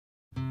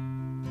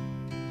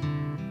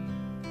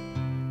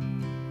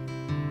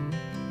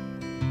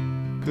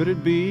Could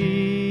it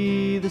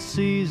be the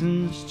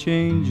seasons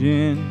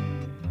changing?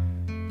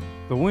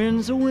 The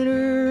winds of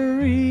winter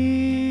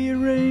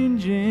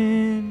rearranging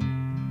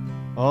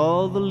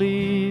all the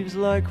leaves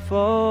like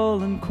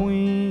fallen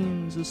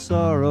queens of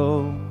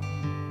sorrow.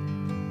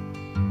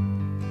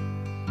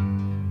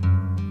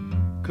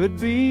 Could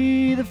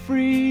be the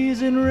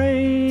freezing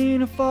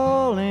rain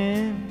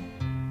a-fallin',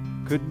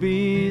 could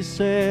be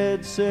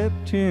sad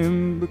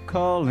September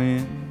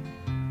calling,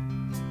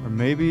 or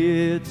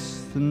maybe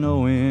it's the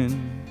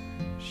knowing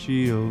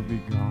she'll be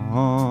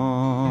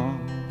gone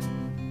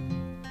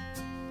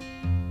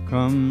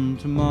come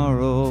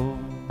tomorrow.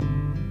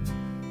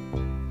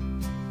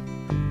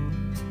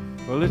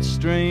 Well, it's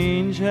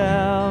strange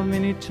how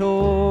many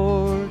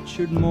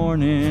tortured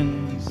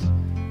mornings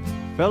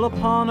fell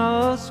upon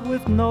us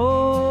with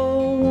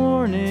no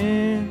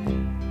warning,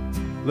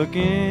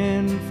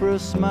 looking for a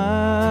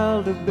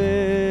smile to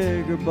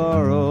beg or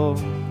borrow.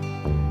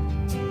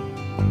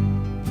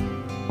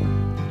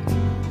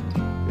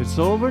 It's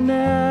over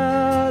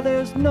now,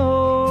 there's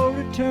no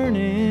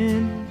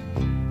returning,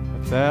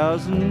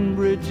 1,000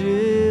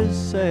 bridges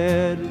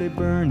sadly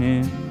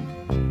burning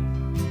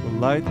will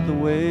light the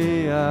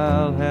way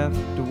I'll have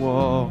to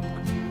walk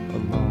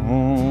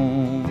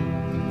alone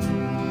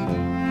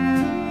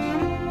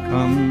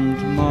come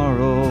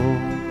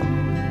tomorrow.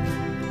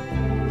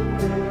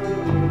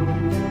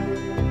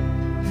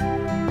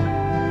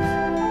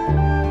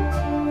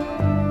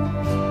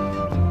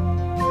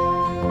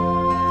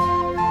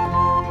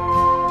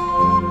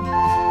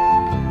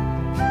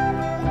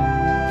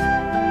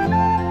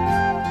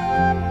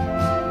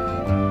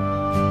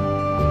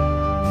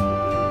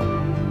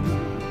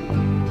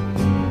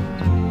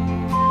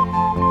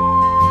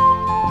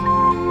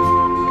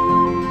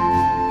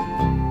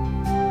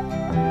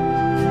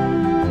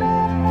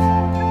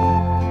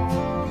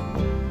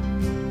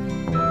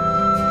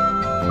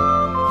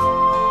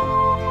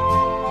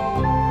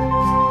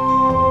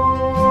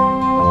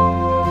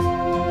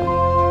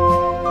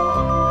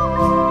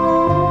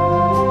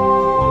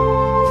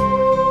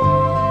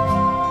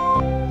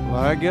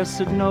 I guess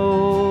that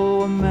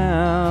no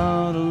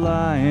amount of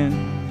lying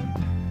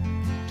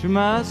to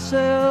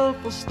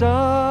myself will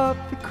stop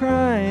the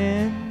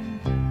crying.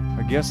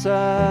 I guess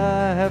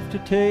I have to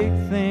take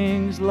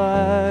things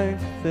like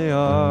they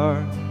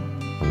are.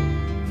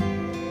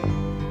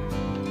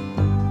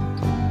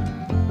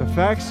 The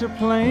facts are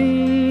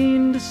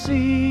plain to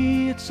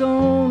see, it's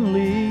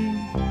only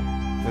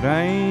that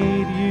I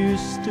ain't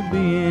used to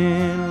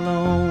being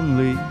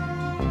lonely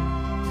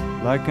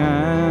like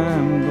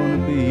I'm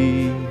gonna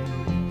be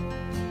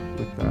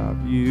without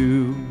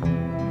you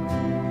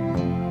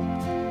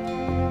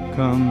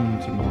come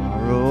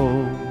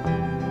tomorrow,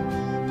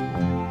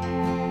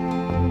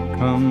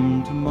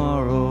 come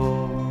tomorrow.